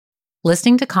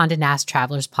Listening to Condé Nast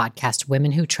Traveler's podcast,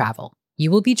 Women Who Travel, you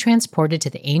will be transported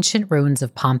to the ancient ruins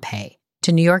of Pompeii,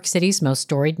 to New York City's most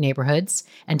storied neighborhoods,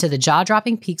 and to the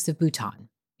jaw-dropping peaks of Bhutan.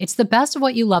 It's the best of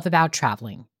what you love about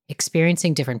traveling,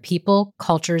 experiencing different people,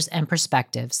 cultures, and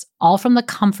perspectives, all from the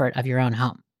comfort of your own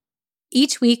home.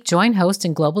 Each week, join host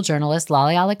and global journalist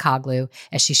Lale Alikoglu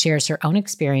as she shares her own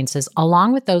experiences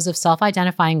along with those of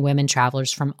self-identifying women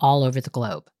travelers from all over the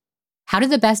globe. How do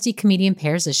the bestie comedian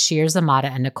pairs of Sheer Zamata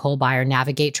and Nicole Byer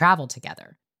navigate travel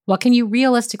together? What can you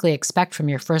realistically expect from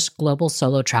your first global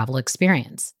solo travel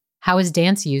experience? How is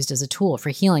dance used as a tool for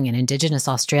healing in Indigenous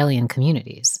Australian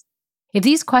communities? If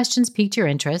these questions piqued your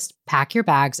interest, pack your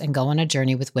bags and go on a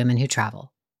journey with Women Who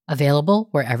Travel. Available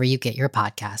wherever you get your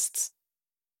podcasts.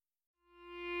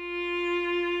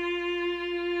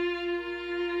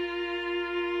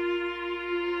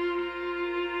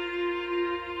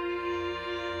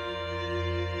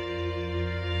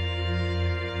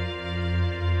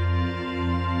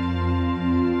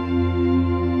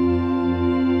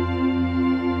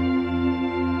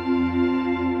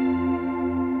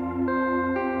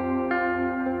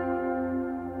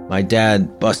 My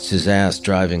dad busts his ass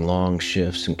driving long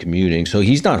shifts and commuting, so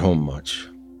he's not home much.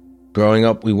 Growing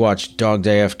up, we watched Dog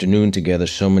Day Afternoon together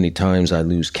so many times I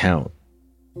lose count.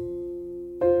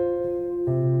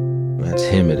 That's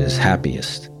him at his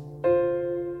happiest.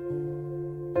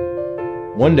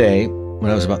 One day,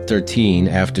 when I was about 13,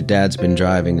 after Dad's been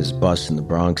driving his bus in the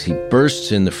Bronx, he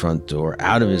bursts in the front door,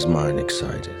 out of his mind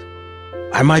excited.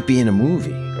 I might be in a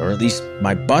movie, or at least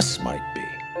my bus might be.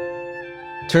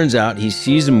 Turns out he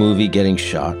sees a movie getting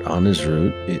shot on his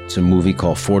route. It's a movie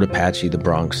called Fort Apache, The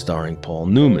Bronx, starring Paul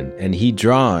Newman, and he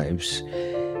drives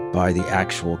by the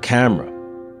actual camera.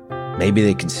 Maybe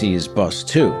they can see his bus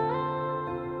too.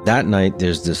 That night,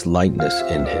 there's this lightness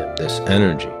in him, this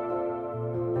energy.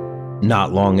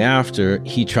 Not long after,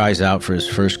 he tries out for his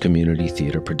first community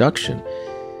theater production,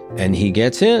 and he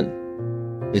gets in.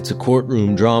 It's a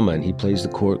courtroom drama, and he plays the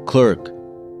court clerk.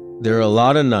 There are a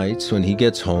lot of nights when he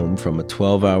gets home from a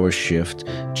 12-hour shift,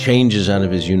 changes out of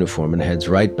his uniform, and heads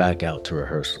right back out to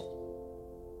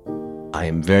rehearsal. I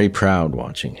am very proud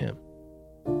watching him,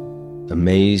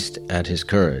 amazed at his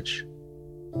courage.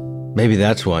 Maybe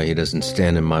that's why he doesn't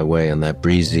stand in my way on that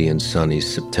breezy and sunny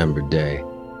September day.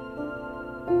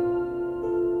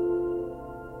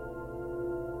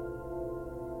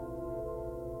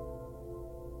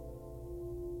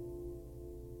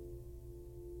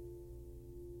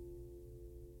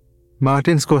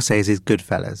 Martin Scorsese's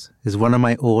Goodfellas is one of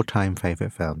my all-time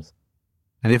favourite films.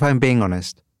 And if I'm being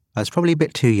honest, I was probably a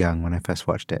bit too young when I first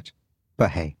watched it.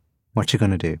 But hey, what you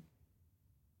gonna do?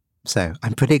 So,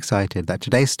 I'm pretty excited that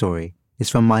today's story is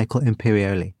from Michael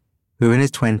Imperioli, who in his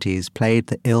 20s played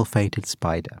the ill-fated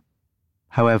Spider.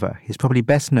 However, he's probably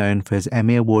best known for his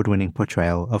Emmy Award-winning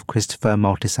portrayal of Christopher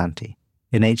Moltisanti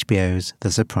in HBO's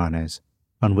The Sopranos,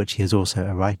 on which he is also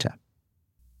a writer.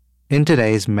 In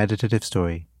today's meditative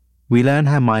story, we learn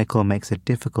how Michael makes a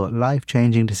difficult,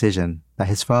 life-changing decision that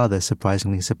his father is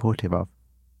surprisingly supportive of,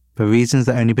 for reasons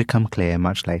that only become clear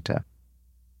much later.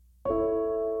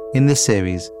 In this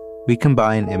series, we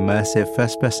combine immersive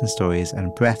first-person stories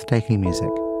and breathtaking music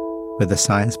with the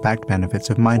science-backed benefits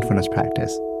of mindfulness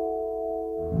practice.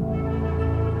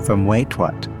 From Wait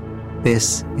What,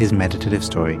 this is Meditative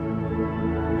Story.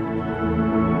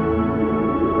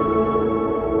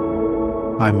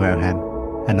 I'm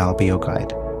Rohan, and I'll be your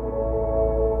guide.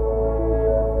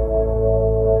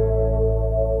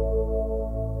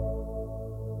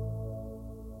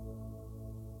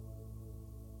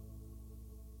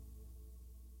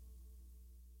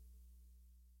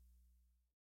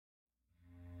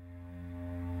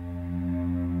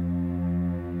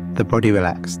 The body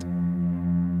relaxed.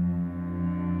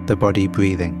 The body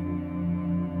breathing.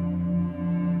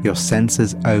 Your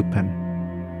senses open.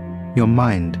 Your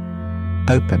mind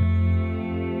open.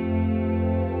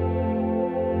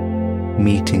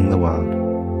 Meeting the world.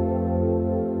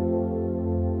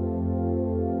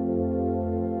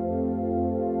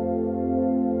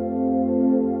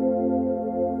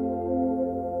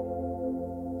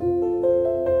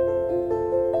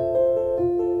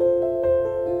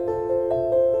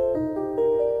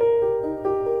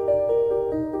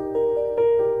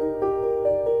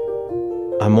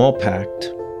 I'm all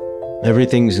packed.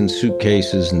 Everything's in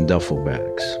suitcases and duffel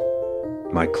bags.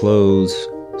 My clothes,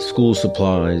 school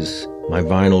supplies, my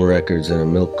vinyl records in a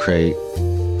milk crate.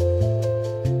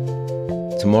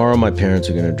 Tomorrow my parents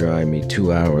are going to drive me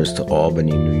 2 hours to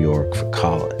Albany, New York for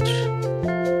college.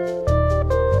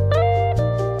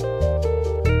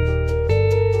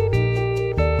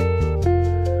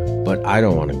 But I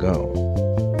don't want to go.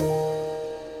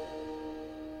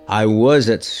 I was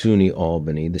at SUNY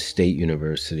Albany, the state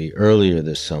university, earlier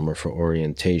this summer for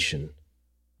orientation,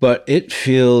 but it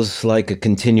feels like a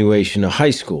continuation of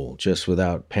high school, just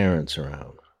without parents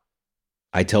around.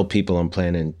 I tell people I'm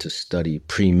planning to study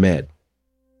pre-med.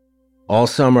 All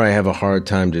summer I have a hard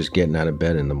time just getting out of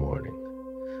bed in the morning.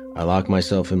 I lock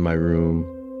myself in my room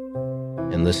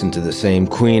and listen to the same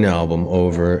Queen album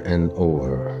over and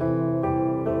over.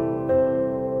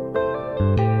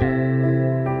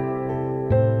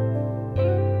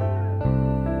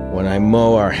 When I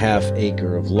mow our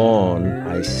half-acre of lawn,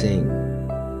 I sing.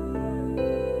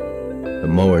 The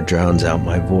mower drowns out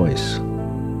my voice.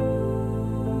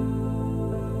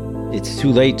 It's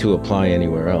too late to apply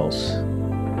anywhere else.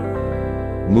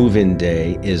 Move-in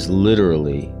day is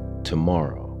literally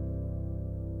tomorrow.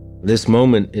 This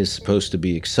moment is supposed to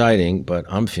be exciting, but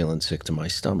I'm feeling sick to my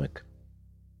stomach.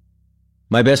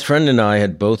 My best friend and I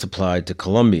had both applied to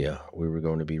Columbia. We were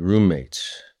going to be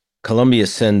roommates. Columbia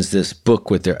sends this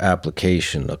book with their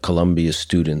application, A Columbia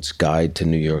Student's Guide to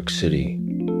New York City.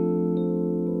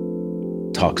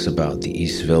 Talks about the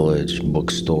East Village,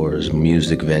 bookstores,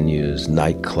 music venues,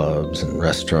 nightclubs, and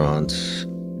restaurants.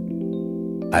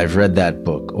 I've read that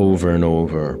book over and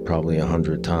over, probably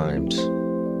 100 times.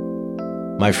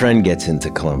 My friend gets into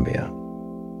Columbia.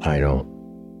 I don't.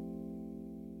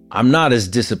 I'm not as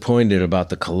disappointed about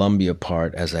the Columbia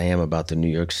part as I am about the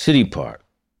New York City part.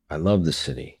 I love the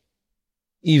city.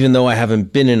 Even though I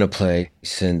haven't been in a play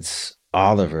since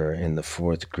Oliver in the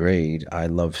 4th grade, I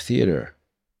love theater.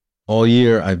 All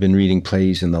year I've been reading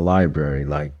plays in the library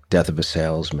like Death of a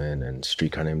Salesman and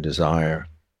Streetcar Named Desire.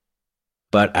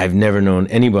 But I've never known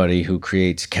anybody who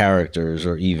creates characters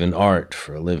or even art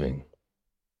for a living.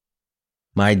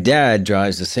 My dad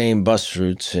drives the same bus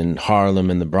routes in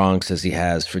Harlem and the Bronx as he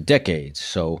has for decades,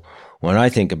 so when I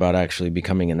think about actually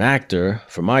becoming an actor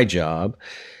for my job,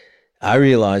 I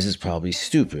realize it's probably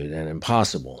stupid and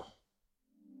impossible.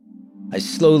 I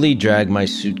slowly drag my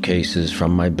suitcases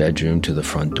from my bedroom to the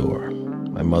front door.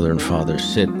 My mother and father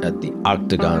sit at the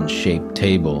octagon-shaped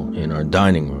table in our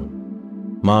dining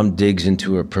room. Mom digs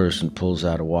into her purse and pulls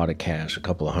out a wad of cash, a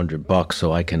couple of $100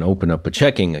 so I can open up a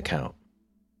checking account.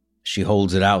 She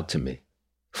holds it out to me,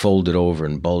 folded over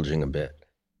and bulging a bit.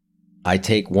 I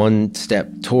take one step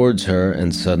towards her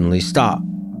and suddenly stop.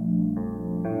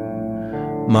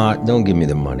 Ma, don't give me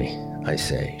the money, I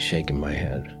say, shaking my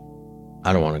head.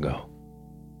 I don't want to go.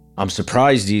 I'm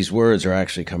surprised these words are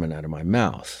actually coming out of my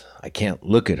mouth. I can't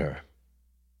look at her.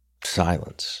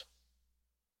 Silence.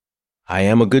 I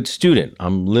am a good student.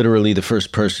 I'm literally the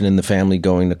first person in the family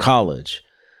going to college.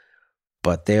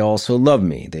 But they also love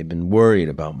me. They've been worried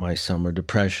about my summer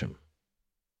depression.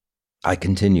 I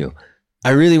continue.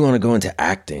 I really want to go into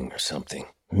acting or something.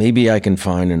 Maybe I can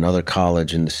find another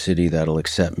college in the city that'll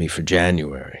accept me for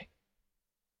January.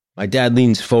 My dad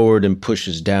leans forward and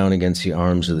pushes down against the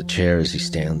arms of the chair as he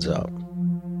stands up.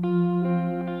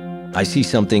 I see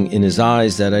something in his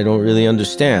eyes that I don't really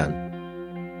understand.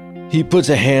 He puts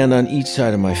a hand on each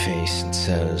side of my face and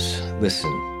says,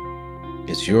 "Listen,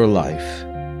 it's your life.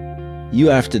 You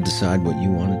have to decide what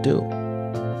you want to do."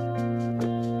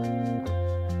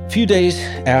 A few days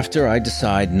after I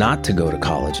decide not to go to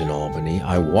college in Albany,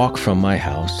 I walk from my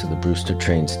house to the Brewster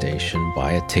train station,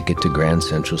 buy a ticket to Grand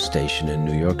Central Station in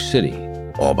New York City,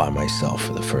 all by myself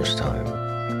for the first time.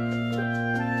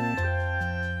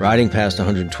 Riding past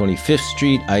 125th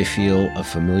Street, I feel a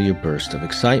familiar burst of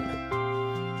excitement.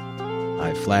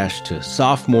 I flash to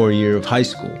sophomore year of high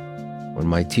school, when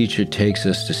my teacher takes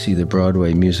us to see the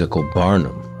Broadway musical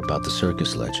Barnum about the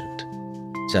circus legend.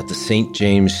 It's at the St.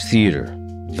 James Theater.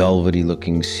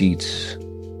 Velvety-looking seats,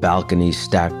 balconies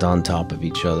stacked on top of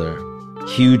each other,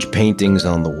 huge paintings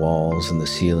on the walls and the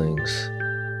ceilings.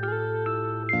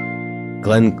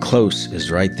 Glenn Close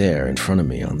is right there in front of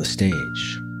me on the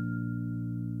stage.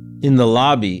 In the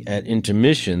lobby at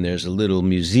intermission, there's a little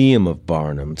museum of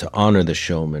Barnum to honor the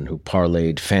showman who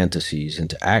parlayed fantasies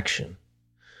into action.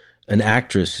 An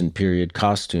actress in period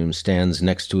costume stands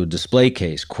next to a display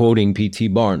case quoting P.T.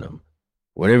 Barnum.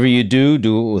 "Whatever you do,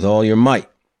 do it with all your might."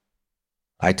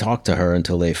 I talk to her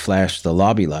until they flash the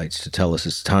lobby lights to tell us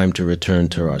it's time to return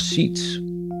to our seats.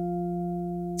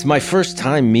 It's my first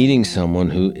time meeting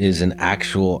someone who is an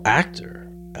actual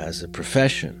actor as a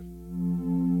profession.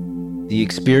 The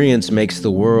experience makes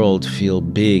the world feel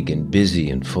big and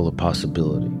busy and full of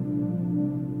possibility.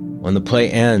 When the play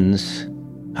ends,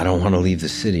 I don't want to leave the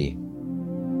city.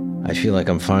 I feel like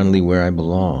I'm finally where I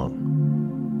belong.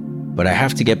 But I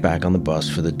have to get back on the bus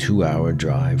for the 2-hour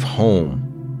drive home.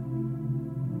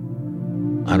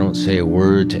 I don't say a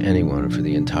word to anyone for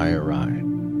the entire ride.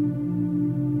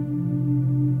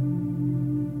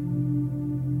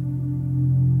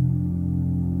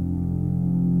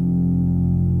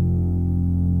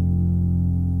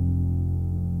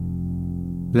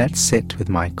 let's sit with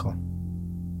Michael,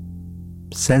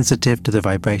 sensitive to the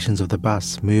vibrations of the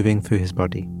bus moving through his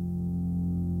body,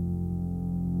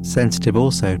 sensitive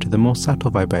also to the more subtle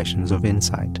vibrations of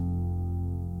insight.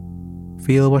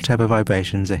 Feel whatever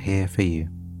vibrations are here for you.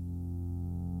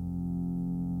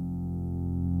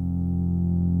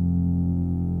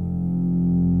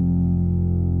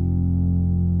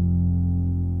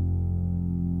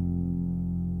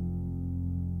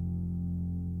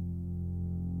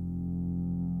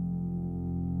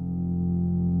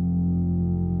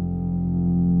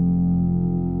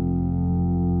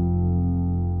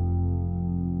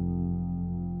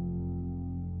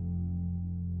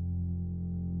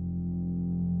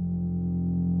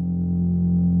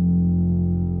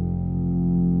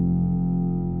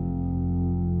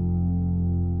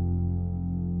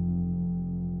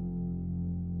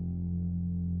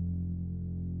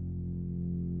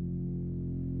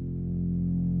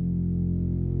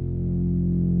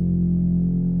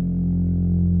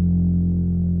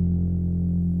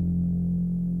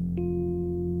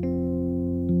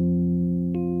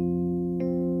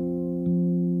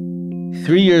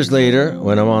 Three years later,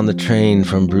 when I'm on the train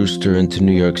from Brewster into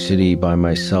New York City by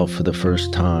myself for the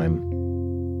first time,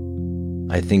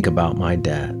 I think about my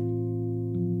dad.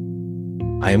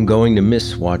 I am going to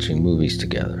miss watching movies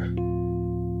together.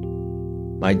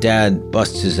 My dad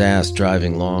busts his ass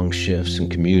driving long shifts and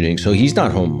commuting, so he's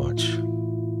not home much.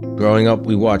 Growing up,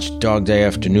 we watched Dog Day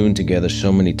Afternoon together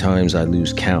so many times I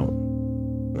lose count.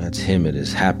 That's him at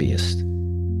his happiest.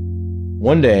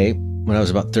 One day, when I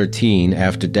was about 13,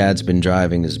 after Dad's been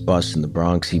driving his bus in the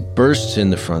Bronx, he bursts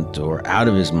in the front door, out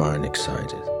of his mind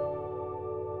excited.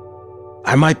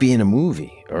 I might be in a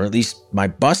movie, or at least my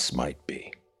bus might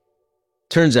be.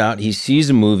 Turns out he sees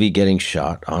a movie getting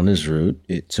shot on his route.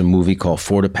 It's a movie called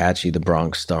Fort Apache, the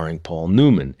Bronx, starring Paul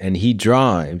Newman, and he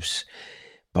drives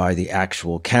by the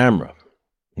actual camera.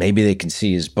 Maybe they can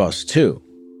see his bus too.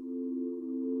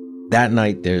 That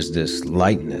night, there's this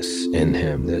lightness in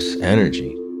him, this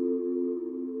energy.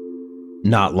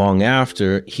 Not long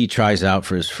after, he tries out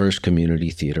for his first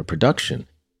community theater production,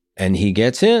 and he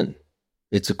gets in.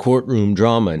 It's a courtroom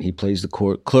drama, and he plays the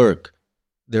court clerk.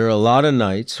 There are a lot of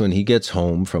nights when he gets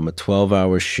home from a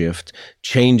 12-hour shift,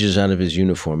 changes out of his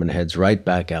uniform, and heads right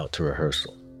back out to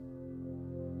rehearsal.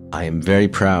 I am very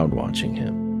proud watching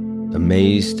him,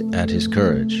 amazed at his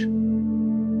courage.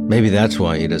 Maybe that's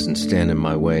why he doesn't stand in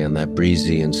my way on that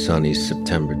breezy and sunny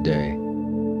September day.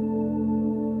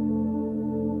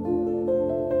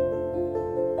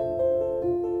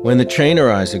 When the train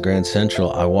arrives at Grand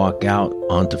Central, I walk out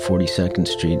onto 42nd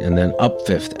Street and then up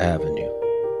 5th Avenue.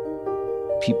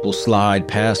 People slide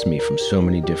past me from so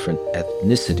many different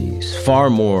ethnicities,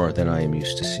 far more than I am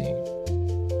used to seeing.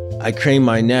 I crane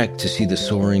my neck to see the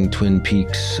soaring twin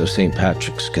peaks of St.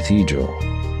 Patrick's Cathedral.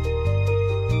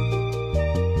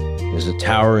 There's a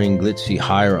towering, glitzy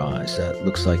high-rise that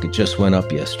looks like it just went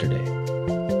up yesterday.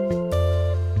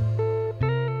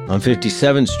 On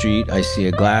 57th Street, I see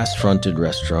a glass-fronted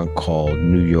restaurant called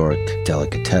New York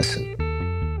Delicatessen.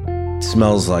 It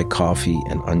smells like coffee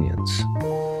and onions.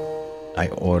 I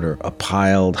order a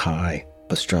piled-high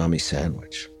pastrami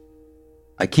sandwich.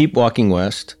 I keep walking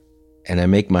west, and I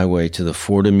make my way to the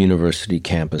Fordham University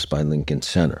campus by Lincoln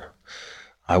Center.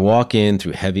 I walk in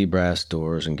through heavy brass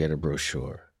doors and get a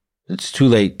brochure. It's too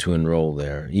late to enroll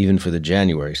there, even for the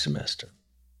January semester.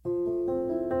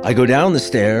 I go down the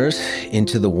stairs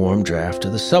into the warm draft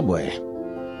of the subway,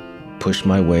 push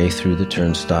my way through the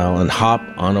turnstile, and hop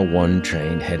on a 1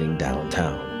 train heading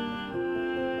downtown.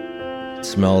 It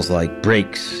smells like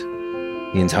brakes.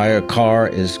 The entire car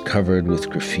is covered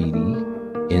with graffiti,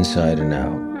 inside and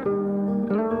out.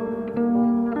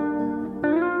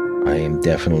 I am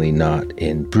definitely not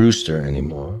in Brewster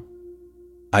anymore.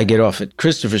 I get off at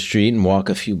Christopher Street and walk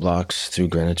a few blocks through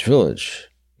Greenwich Village.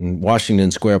 In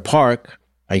Washington Square Park,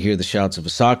 I hear the shouts of a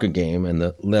soccer game and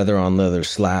the leather-on-leather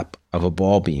slap of a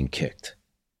ball being kicked.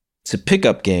 It's a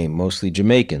pickup game, mostly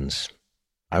Jamaicans.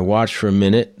 I watch for a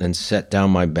minute, then set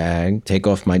down my bag, take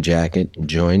off my jacket, and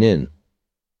join in.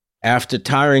 After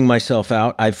tiring myself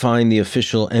out, I find the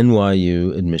official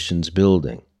NYU admissions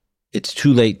building. It's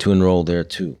too late to enroll there,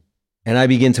 too. And I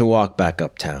begin to walk back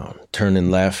uptown,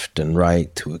 turning left and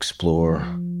right to explore.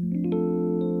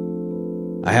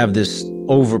 I have this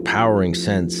overpowering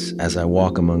sense as I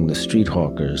walk among the street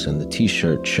hawkers and the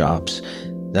t-shirt shops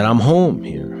that I'm home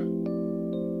here.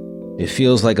 It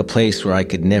feels like a place where I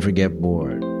could never get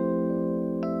bored.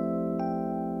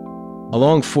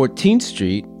 Along 14th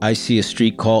Street, I see a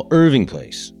street called Irving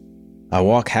Place. I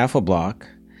walk half a block,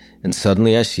 and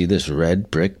suddenly I see this red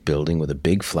brick building with a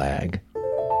big flag,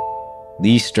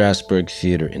 Lee Strasberg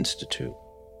Theater Institute.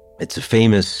 It's a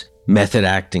famous method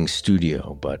acting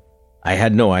studio, but I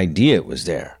had no idea it was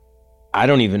there. I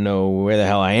don't even know where the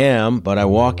hell I am, but I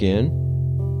walk in.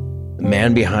 The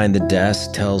man behind the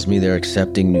desk tells me they're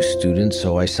accepting new students,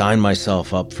 so I sign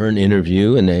myself up for an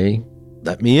interview and they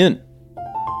let me in.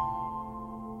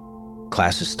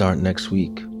 Classes start next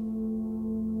week.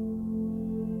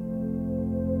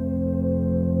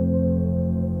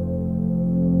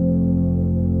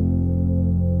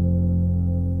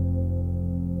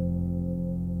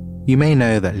 You may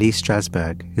know that Lee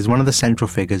Strasberg is one of the central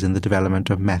figures in the development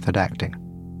of method acting.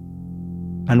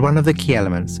 And one of the key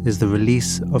elements is the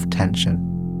release of tension,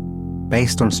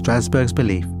 based on Strasberg's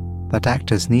belief that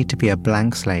actors need to be a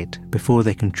blank slate before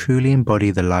they can truly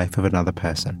embody the life of another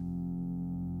person.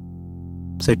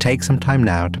 So take some time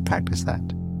now to practice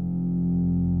that.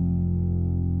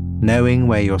 Knowing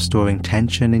where you're storing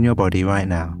tension in your body right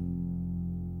now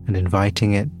and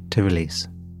inviting it to release.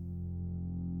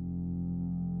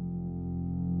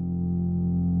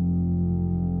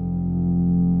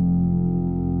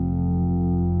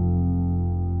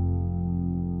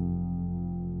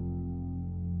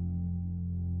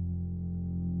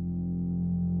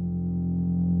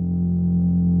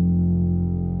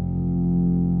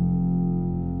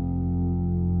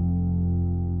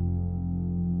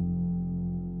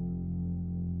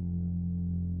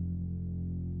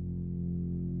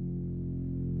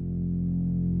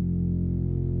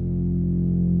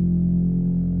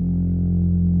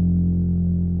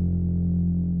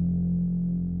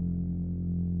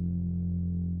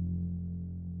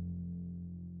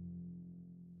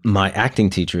 My acting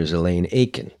teacher is Elaine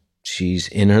Aiken. She's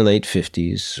in her late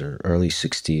 50s or early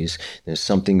 60s. There's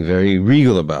something very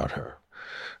regal about her.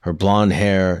 Her blonde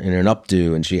hair in an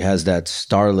updo, and she has that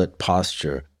starlet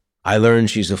posture. I learned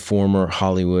she's a former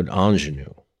Hollywood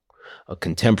ingenue, a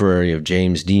contemporary of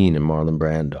James Dean and Marlon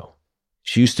Brando.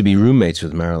 She used to be roommates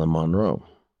with Marilyn Monroe.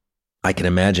 I can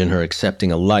imagine her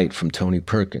accepting a light from Tony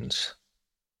Perkins.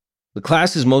 The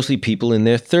class is mostly people in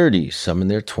their 30s, some in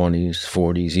their 20s,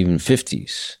 40s, even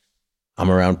 50s. I'm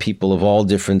around people of all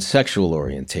different sexual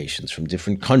orientations, from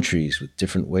different countries, with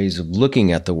different ways of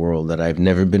looking at the world that I've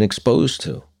never been exposed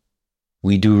to.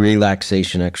 We do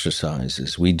relaxation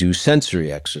exercises. We do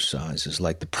sensory exercises,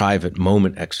 like the private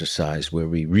moment exercise where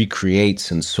we recreate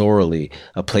sensorially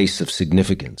a place of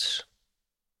significance.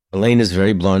 Elaine is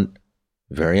very blunt,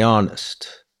 very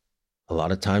honest. A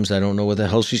lot of times I don't know what the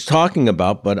hell she's talking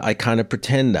about, but I kind of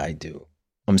pretend I do.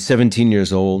 I'm 17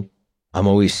 years old. I'm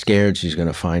always scared she's going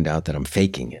to find out that I'm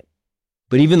faking it.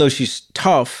 But even though she's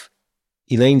tough,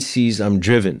 Elaine sees I'm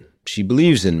driven. She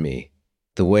believes in me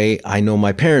the way I know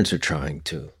my parents are trying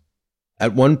to.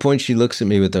 At one point, she looks at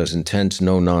me with those intense,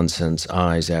 no-nonsense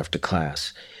eyes after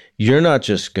class. You're not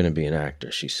just going to be an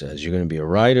actor, she says. You're going to be a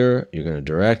writer, you're going to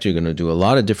direct, you're going to do a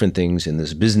lot of different things in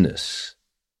this business.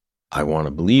 I want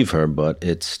to believe her, but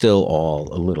it's still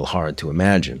all a little hard to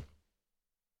imagine.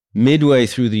 Midway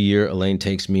through the year, Elaine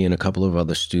takes me and a couple of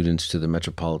other students to the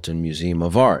Metropolitan Museum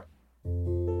of Art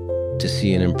to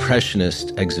see an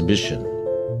Impressionist exhibition.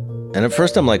 And at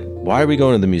first I'm like, why are we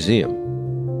going to the museum?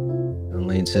 And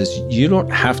Elaine says, you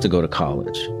don't have to go to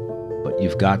college, but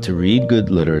you've got to read good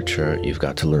literature, you've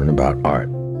got to learn about art.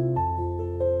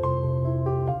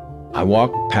 I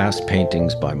walk past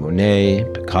paintings by Monet,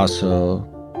 Picasso,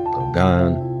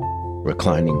 Gauguin,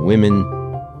 reclining women,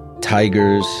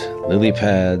 tigers, lily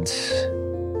pads.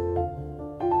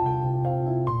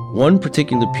 One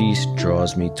particular piece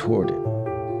draws me toward it.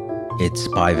 It's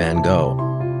by Van Gogh,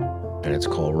 and it's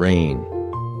called Rain.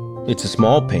 It's a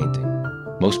small painting.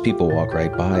 Most people walk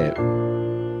right by it.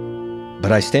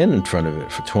 But I stand in front of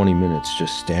it for 20 minutes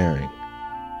just staring.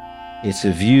 It's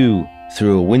a view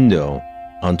through a window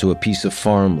onto a piece of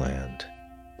farmland.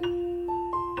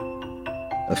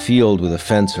 A field with a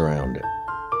fence around it.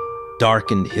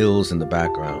 Darkened hills in the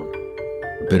background.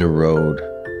 A bit of road.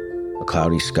 A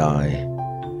cloudy sky.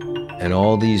 And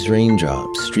all these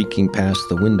raindrops streaking past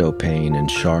the window pane in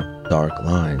sharp, dark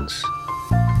lines.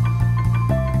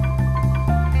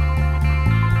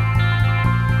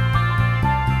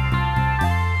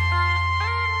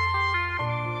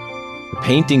 The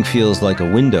painting feels like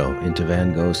a window into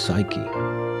Van Gogh's psyche.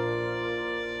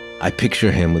 I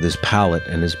picture him with his palette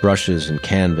and his brushes and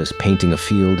canvas painting a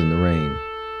field in the rain.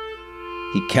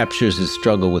 He captures his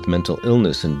struggle with mental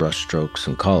illness in brushstrokes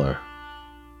and color.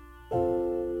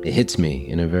 It hits me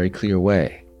in a very clear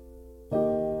way,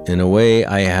 in a way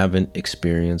I haven't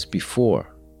experienced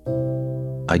before.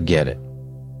 I get it.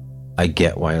 I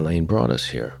get why Elaine brought us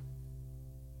here.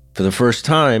 For the first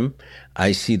time,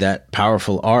 I see that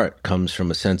powerful art comes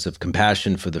from a sense of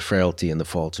compassion for the frailty and the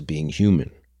faults of being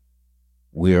human.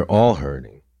 We're all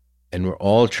hurting. and we're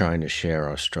all trying to share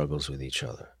our struggles with each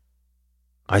other.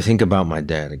 I think about my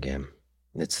dad again.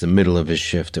 It's the middle of his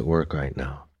shift at work right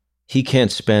now. He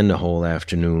can't spend a whole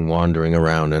afternoon wandering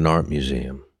around an art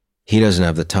museum. He doesn't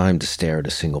have the time to stare at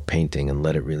a single painting and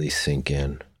let it really sink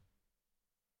in.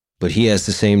 But he has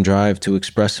the same drive to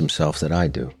express himself that I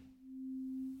do,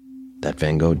 that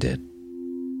Van Gogh did.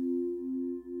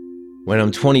 When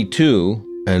I'm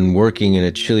 22 and working in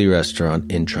a chili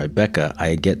restaurant in Tribeca,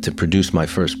 I get to produce my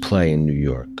first play in New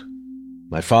York.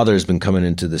 My father has been coming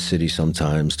into the city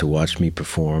sometimes to watch me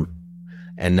perform,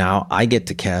 and now I get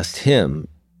to cast him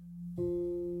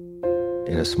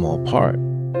in a small part.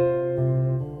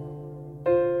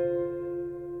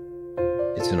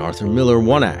 It's an Arthur Miller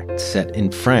one-act set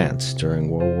in France during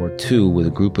World War II with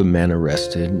a group of men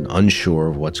arrested and unsure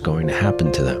of what's going to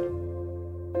happen to them.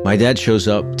 My dad shows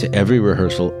up to every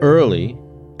rehearsal early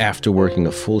after working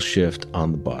a full shift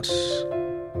on the bus.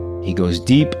 He goes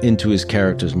deep into his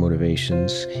character's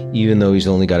motivations, even though he's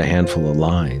only got a handful of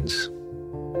lines.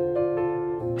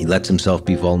 He lets himself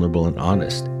be vulnerable and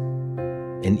honest.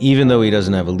 And even though he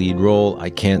doesn't have a lead role,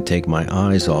 I can't take my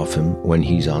eyes off him when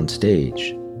he's on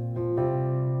stage.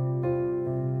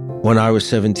 When I was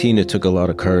 17, it took a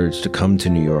lot of courage to come to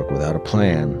New York without a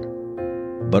plan.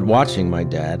 But watching my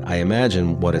dad, I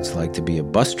imagine what it's like to be a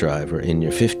bus driver in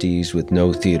your 50s with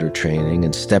no theater training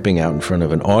and stepping out in front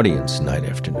of an audience night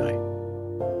after night.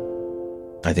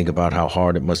 I think about how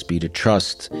hard it must be to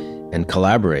trust and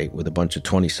collaborate with a bunch of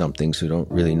 20-somethings who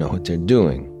don't really know what they're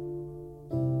doing.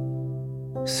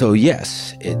 So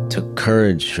yes, it took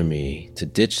courage for me to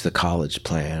ditch the college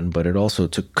plan, but it also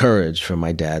took courage for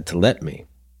my dad to let me.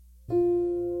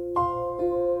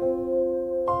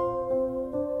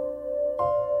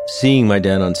 Seeing my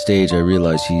dad on stage, I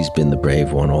realize he's been the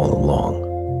brave one all along.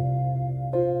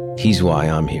 He's why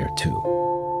I'm here too.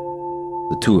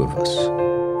 The two of us,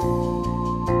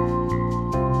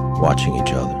 watching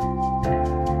each other.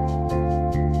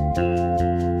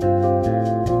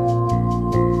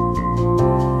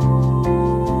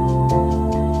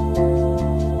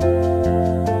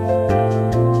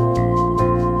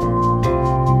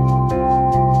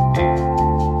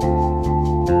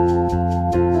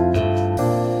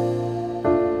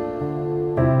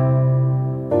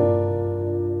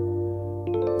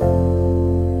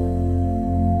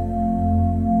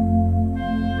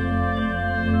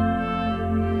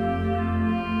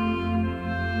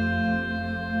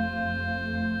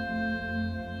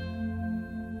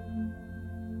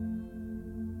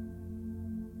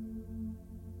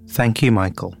 Thank you,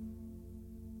 Michael.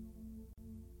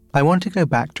 I want to go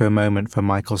back to a moment from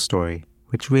Michael's story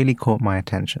which really caught my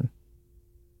attention.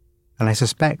 And I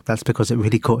suspect that's because it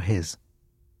really caught his.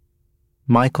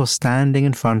 Michael standing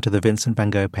in front of the Vincent van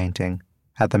Gogh painting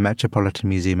at the Metropolitan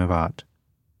Museum of Art.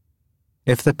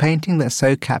 If the painting that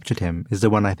so captured him is the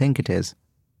one I think it is,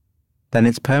 then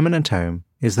its permanent home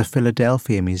is the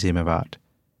Philadelphia Museum of Art,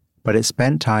 but it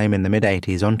spent time in the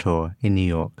mid-80s on tour in New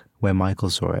York, where Michael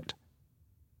saw it.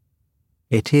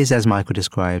 It is as Michael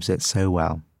describes it so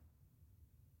well.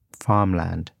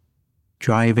 Farmland,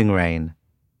 driving rain,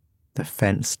 the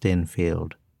fenced-in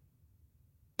field,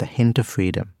 the hint of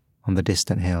freedom on the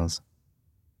distant hills.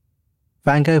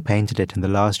 Van Gogh painted it in the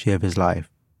last year of his life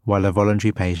while a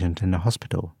voluntary patient in a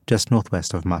hospital just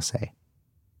northwest of Marseille.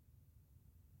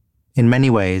 In many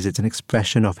ways, it's an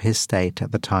expression of his state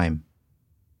at the time.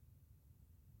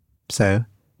 So,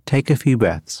 take a few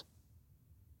breaths.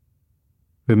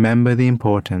 Remember the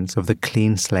importance of the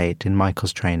clean slate in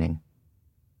Michael's training,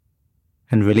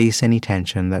 and release any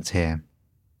tension that's here.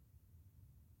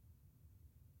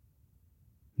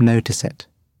 Notice it.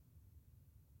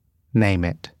 Name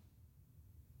it.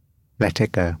 Let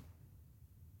it go.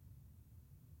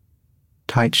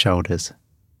 Tight shoulders.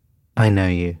 I know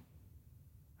you.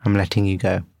 I'm letting you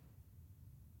go.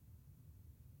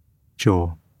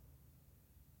 Jaw.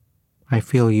 I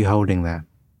feel you holding there.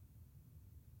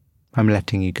 I'm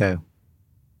letting you go.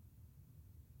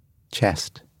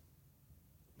 Chest.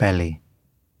 Belly.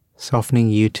 Softening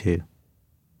you too.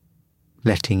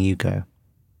 Letting you go.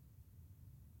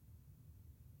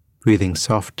 Breathing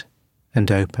soft and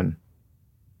open.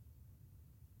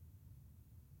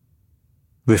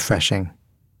 Refreshing.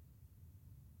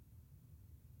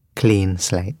 Clean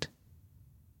slate.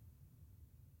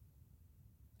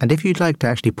 And if you'd like to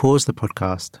actually pause the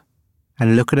podcast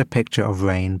and look at a picture of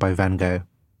Rain by Van Gogh,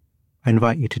 I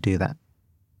invite you to do that.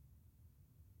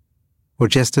 Or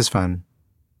just as fun,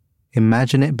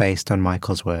 imagine it based on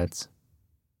Michael's words.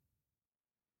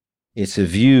 It's a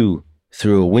view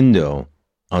through a window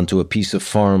onto a piece of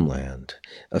farmland,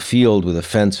 a field with a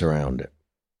fence around it,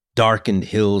 darkened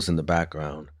hills in the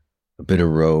background, a bit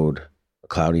of road, a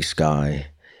cloudy sky,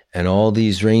 and all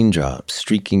these raindrops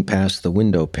streaking past the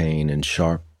window pane in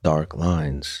sharp, dark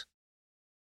lines.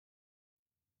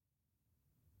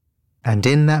 And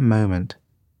in that moment,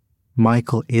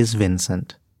 Michael is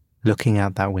Vincent, looking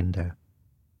out that window.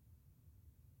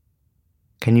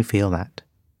 Can you feel that?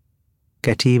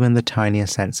 Get even the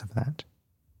tiniest sense of that.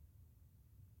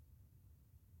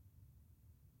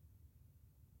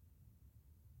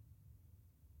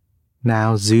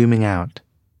 Now zooming out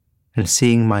and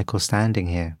seeing Michael standing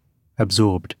here,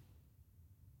 absorbed.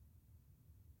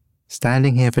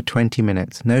 Standing here for 20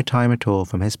 minutes, no time at all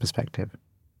from his perspective.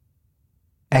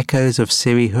 Echoes of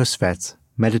Siri Husvet's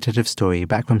meditative story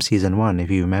back from season 1, if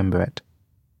you remember it.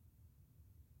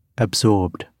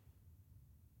 Absorbed.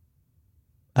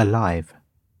 Alive.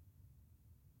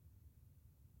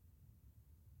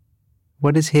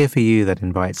 What is here for you that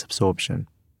invites absorption?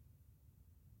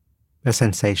 A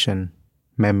sensation,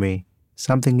 memory,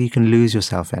 something you can lose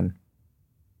yourself in.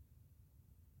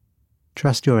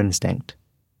 Trust your instinct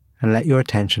and let your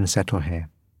attention settle here.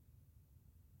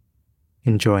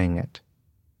 Enjoying it.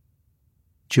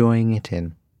 Joying it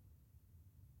in.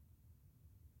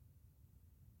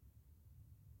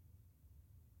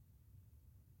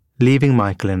 Leaving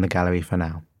Michael in the gallery for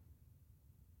now,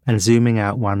 and zooming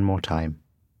out one more time.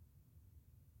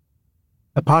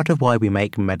 A part of why we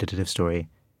make Meditative Story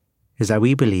is that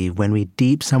we believe when we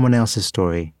deep someone else's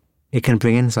story, it can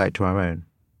bring insight to our own.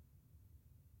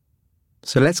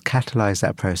 So let's catalyze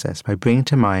that process by bringing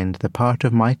to mind the part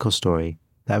of Michael's story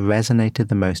that resonated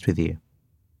the most with you.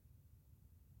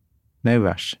 No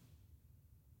rush.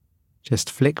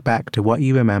 Just flick back to what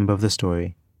you remember of the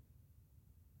story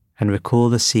and recall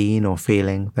the scene or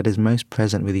feeling that is most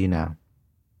present with you now.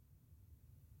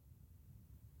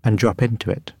 And drop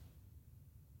into it.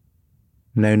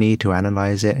 No need to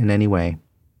analyze it in any way.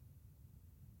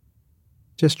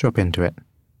 Just drop into it,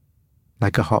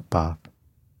 like a hot bath.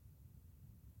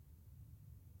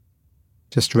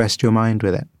 Just rest your mind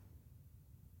with it,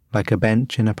 like a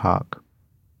bench in a park.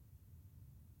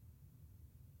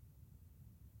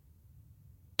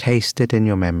 Taste it in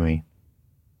your memory,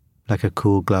 like a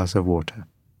cool glass of water.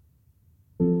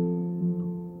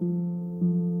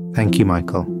 Thank you,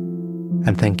 Michael,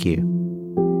 and thank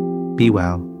you. Be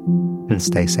well and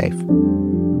stay safe.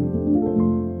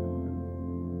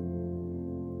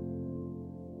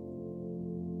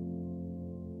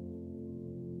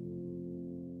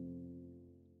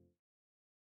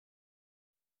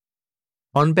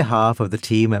 On behalf of the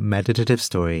team at Meditative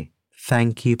Story,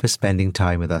 thank you for spending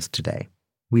time with us today.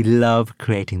 We love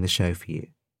creating the show for you.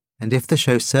 And if the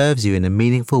show serves you in a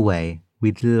meaningful way,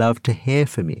 we'd love to hear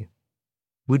from you.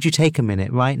 Would you take a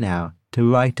minute right now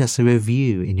to write us a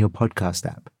review in your podcast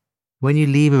app? When you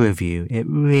leave a review, it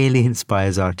really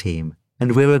inspires our team,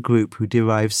 and we're a group who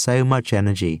derive so much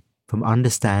energy from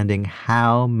understanding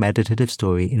how Meditative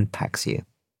Story impacts you.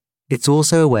 It's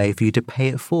also a way for you to pay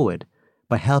it forward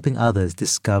by helping others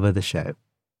discover the show.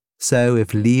 So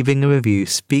if leaving a review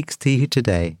speaks to you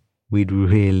today, we'd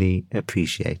really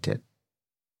appreciate it.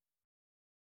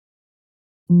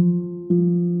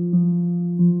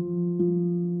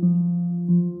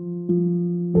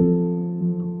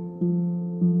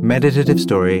 Meditative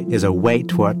Story is a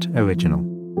Wait What original.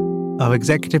 Our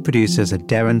executive producers are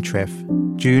Darren Triff,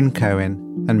 June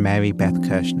Cohen, and Mary Beth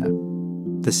Kirshner.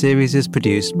 The series is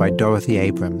produced by Dorothy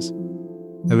Abrams.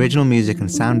 Original music and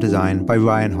sound design by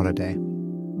Ryan Holiday.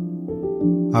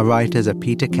 Our writers are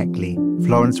Peter Keckley,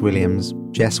 Florence Williams,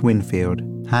 Jess Winfield,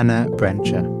 Hannah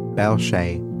Brencher, Belle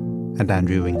Shea, and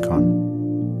Andrew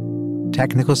Rincon.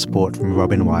 Technical support from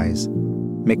Robin Wise.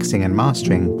 Mixing and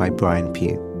mastering by Brian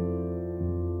Pugh.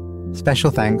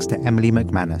 Special thanks to Emily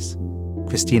McManus,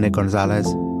 Christina Gonzalez,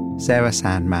 Sarah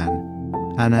Sandman,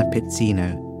 Anna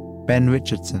Pizzino, Ben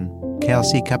Richardson,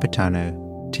 Kelsey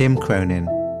Capitano, Tim Cronin,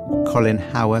 Colin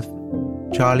Howarth,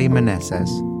 Charlie Meneses,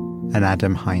 and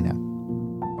Adam Heiner.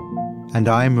 And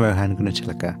I'm Rohan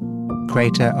Gunatilaka,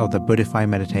 creator of the Buddhify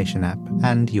meditation app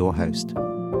and your host.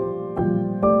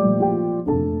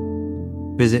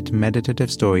 Visit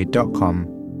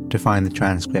meditativestory.com to find the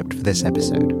transcript for this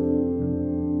episode.